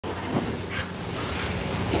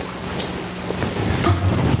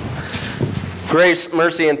Grace,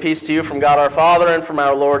 mercy, and peace to you from God our Father and from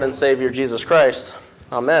our Lord and Savior Jesus Christ.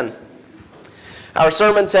 Amen. Our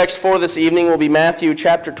sermon text for this evening will be Matthew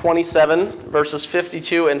chapter 27, verses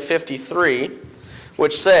 52 and 53,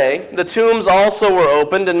 which say, "The tombs also were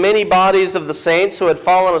opened, and many bodies of the saints who had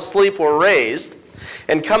fallen asleep were raised.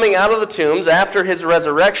 And coming out of the tombs after his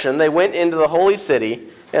resurrection, they went into the holy city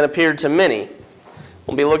and appeared to many."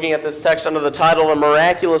 We'll be looking at this text under the title, "The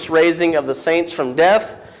Miraculous Raising of the Saints from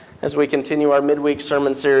Death," as we continue our midweek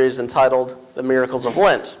sermon series entitled, "The Miracles of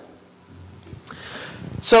Lent."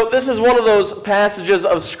 So this is one of those passages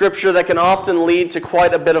of Scripture that can often lead to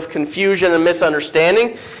quite a bit of confusion and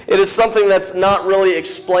misunderstanding. It is something that's not really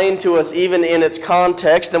explained to us even in its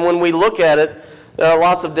context, and when we look at it, there are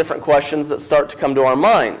lots of different questions that start to come to our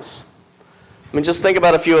minds. I mean, just think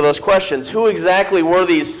about a few of those questions. Who exactly were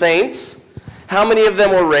these saints? How many of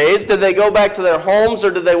them were raised? Did they go back to their homes,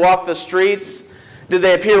 or did they walk the streets? Did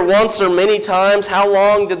they appear once or many times? How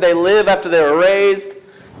long did they live after they were raised?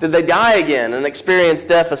 Did they die again and experience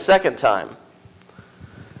death a second time?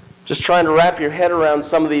 Just trying to wrap your head around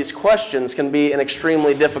some of these questions can be an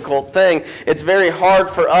extremely difficult thing. It's very hard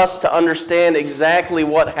for us to understand exactly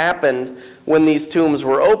what happened when these tombs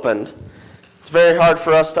were opened. It's very hard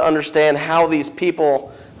for us to understand how these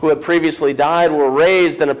people who had previously died were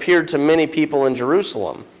raised and appeared to many people in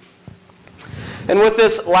Jerusalem. And with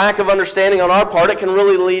this lack of understanding on our part, it can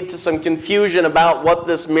really lead to some confusion about what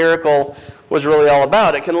this miracle was really all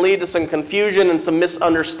about. It can lead to some confusion and some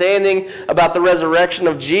misunderstanding about the resurrection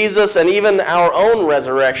of Jesus and even our own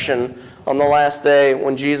resurrection on the last day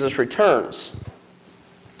when Jesus returns.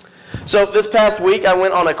 So this past week, I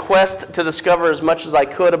went on a quest to discover as much as I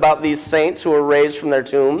could about these saints who were raised from their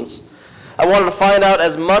tombs. I wanted to find out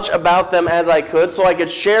as much about them as I could so I could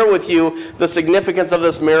share with you the significance of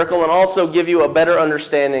this miracle and also give you a better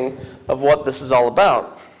understanding of what this is all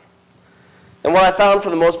about. And what I found for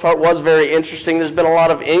the most part was very interesting. There's been a lot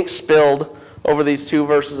of ink spilled over these two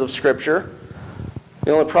verses of Scripture.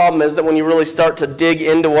 The only problem is that when you really start to dig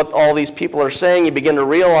into what all these people are saying, you begin to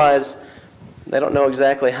realize they don't know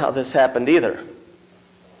exactly how this happened either.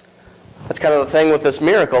 That's kind of the thing with this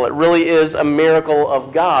miracle. It really is a miracle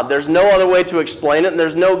of God. There's no other way to explain it, and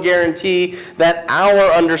there's no guarantee that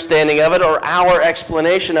our understanding of it or our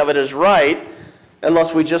explanation of it is right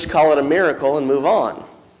unless we just call it a miracle and move on.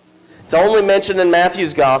 It's only mentioned in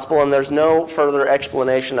Matthew's gospel, and there's no further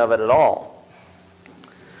explanation of it at all.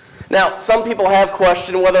 Now, some people have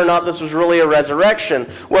questioned whether or not this was really a resurrection,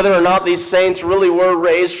 whether or not these saints really were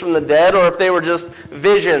raised from the dead, or if they were just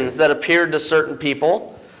visions that appeared to certain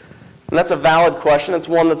people. And that's a valid question. It's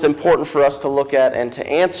one that's important for us to look at and to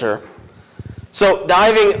answer. So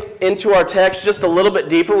diving into our text just a little bit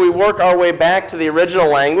deeper, we work our way back to the original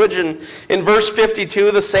language. And in verse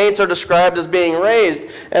 52, the saints are described as being raised.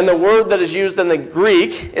 And the word that is used in the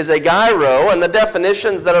Greek is a gyro, and the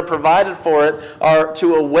definitions that are provided for it are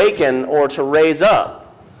to awaken or to raise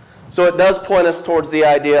up. So it does point us towards the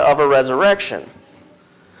idea of a resurrection.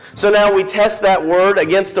 So now we test that word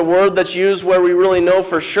against a word that's used where we really know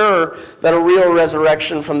for sure that a real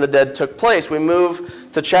resurrection from the dead took place. We move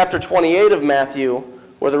to chapter 28 of Matthew,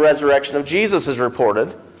 where the resurrection of Jesus is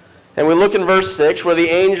reported. And we look in verse 6, where the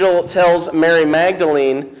angel tells Mary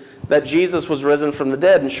Magdalene that Jesus was risen from the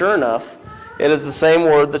dead. And sure enough, it is the same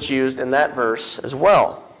word that's used in that verse as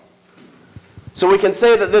well. So we can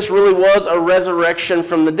say that this really was a resurrection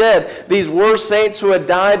from the dead. These were saints who had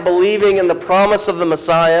died believing in the promise of the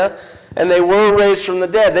Messiah, and they were raised from the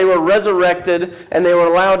dead. They were resurrected, and they were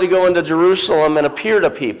allowed to go into Jerusalem and appear to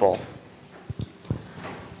people.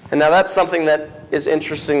 And now that's something that is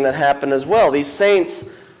interesting that happened as well. These saints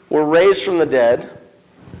were raised from the dead,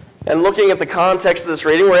 and looking at the context of this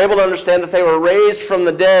reading, we're able to understand that they were raised from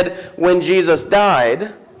the dead when Jesus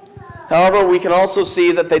died. However, we can also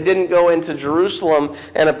see that they didn't go into Jerusalem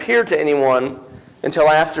and appear to anyone until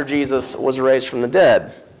after Jesus was raised from the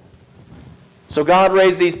dead. So God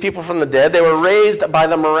raised these people from the dead. They were raised by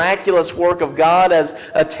the miraculous work of God as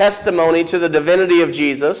a testimony to the divinity of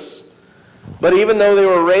Jesus. But even though they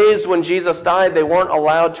were raised when Jesus died, they weren't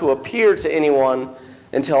allowed to appear to anyone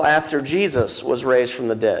until after Jesus was raised from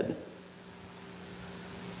the dead.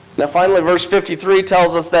 Now finally, verse 53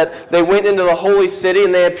 tells us that they went into the holy city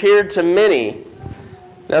and they appeared to many.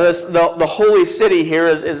 Now the holy city here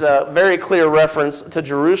is a very clear reference to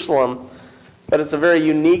Jerusalem, but it's a very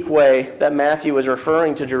unique way that Matthew is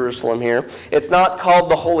referring to Jerusalem here. It's not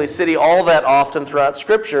called the holy city all that often throughout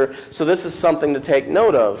Scripture, so this is something to take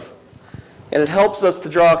note of. And it helps us to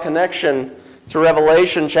draw a connection to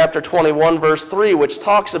Revelation chapter 21, verse 3, which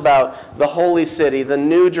talks about the holy city, the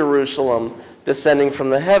new Jerusalem, descending from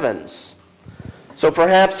the heavens. So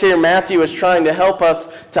perhaps here Matthew is trying to help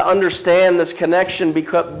us to understand this connection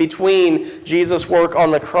between Jesus' work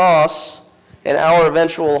on the cross and our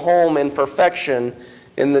eventual home in perfection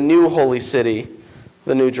in the new holy city,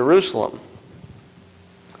 the New Jerusalem.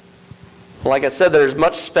 Like I said, there's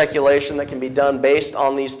much speculation that can be done based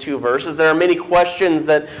on these two verses. There are many questions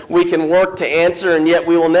that we can work to answer, and yet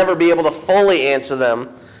we will never be able to fully answer them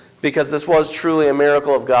because this was truly a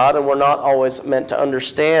miracle of God, and we're not always meant to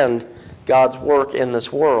understand God's work in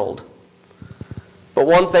this world. But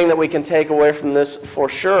one thing that we can take away from this for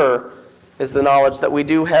sure is the knowledge that we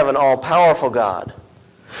do have an all-powerful God.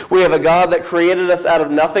 We have a God that created us out of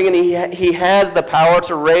nothing, and He has the power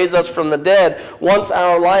to raise us from the dead. Once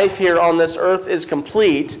our life here on this earth is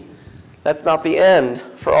complete, that's not the end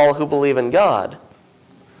for all who believe in God.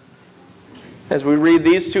 As we read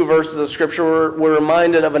these two verses of Scripture, we're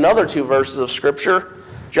reminded of another two verses of Scripture.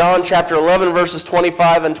 John chapter 11, verses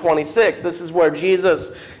 25 and 26. This is where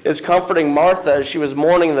Jesus is comforting Martha as she was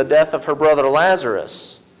mourning the death of her brother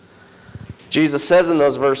Lazarus. Jesus says in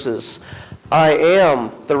those verses, "I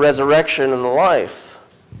am the resurrection and the life.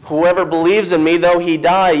 Whoever believes in me, though he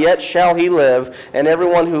die, yet shall he live, and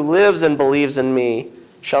everyone who lives and believes in me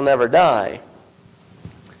shall never die."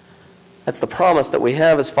 That's the promise that we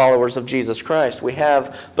have as followers of Jesus Christ. We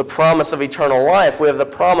have the promise of eternal life. We have the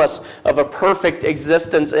promise of a perfect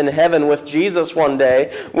existence in heaven with Jesus one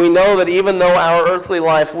day. We know that even though our earthly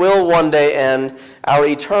life will one day end, our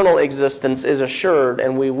eternal existence is assured,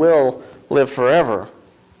 and we will live forever.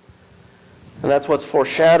 And that's what's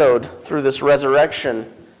foreshadowed through this resurrection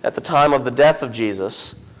at the time of the death of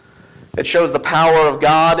Jesus. It shows the power of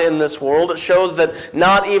God in this world. It shows that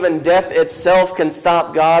not even death itself can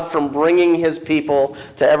stop God from bringing His people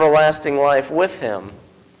to everlasting life with Him.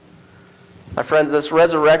 My friends, this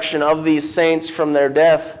resurrection of these saints from their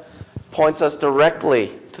death points us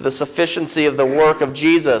directly to the sufficiency of the work of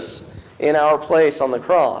Jesus in our place on the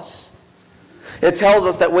cross. It tells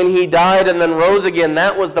us that when He died and then rose again,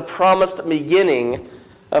 that was the promised beginning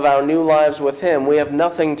of our new lives with Him. We have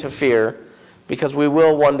nothing to fear because we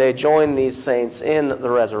will one day join these saints in the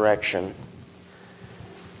resurrection.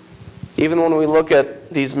 Even when we look at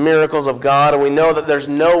these miracles of God and we know that there's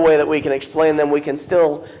no way that we can explain them, we can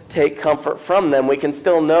still take comfort from them. We can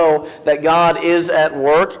still know that God is at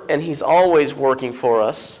work and He's always working for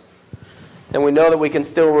us. And we know that we can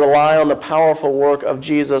still rely on the powerful work of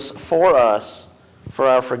Jesus for us, for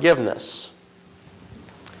our forgiveness.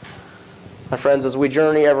 My friends, as we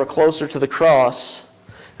journey ever closer to the cross,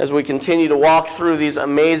 as we continue to walk through these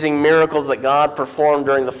amazing miracles that God performed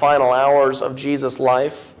during the final hours of Jesus'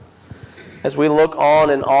 life, as we look on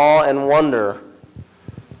in awe and wonder,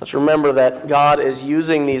 let's remember that God is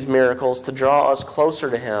using these miracles to draw us closer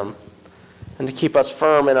to Him and to keep us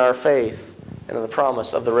firm in our faith and in the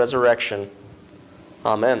promise of the resurrection.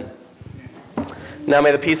 Amen. Now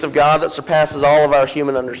may the peace of God that surpasses all of our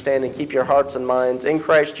human understanding keep your hearts and minds in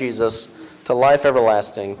Christ Jesus to life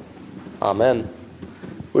everlasting. Amen.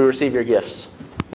 We receive your gifts.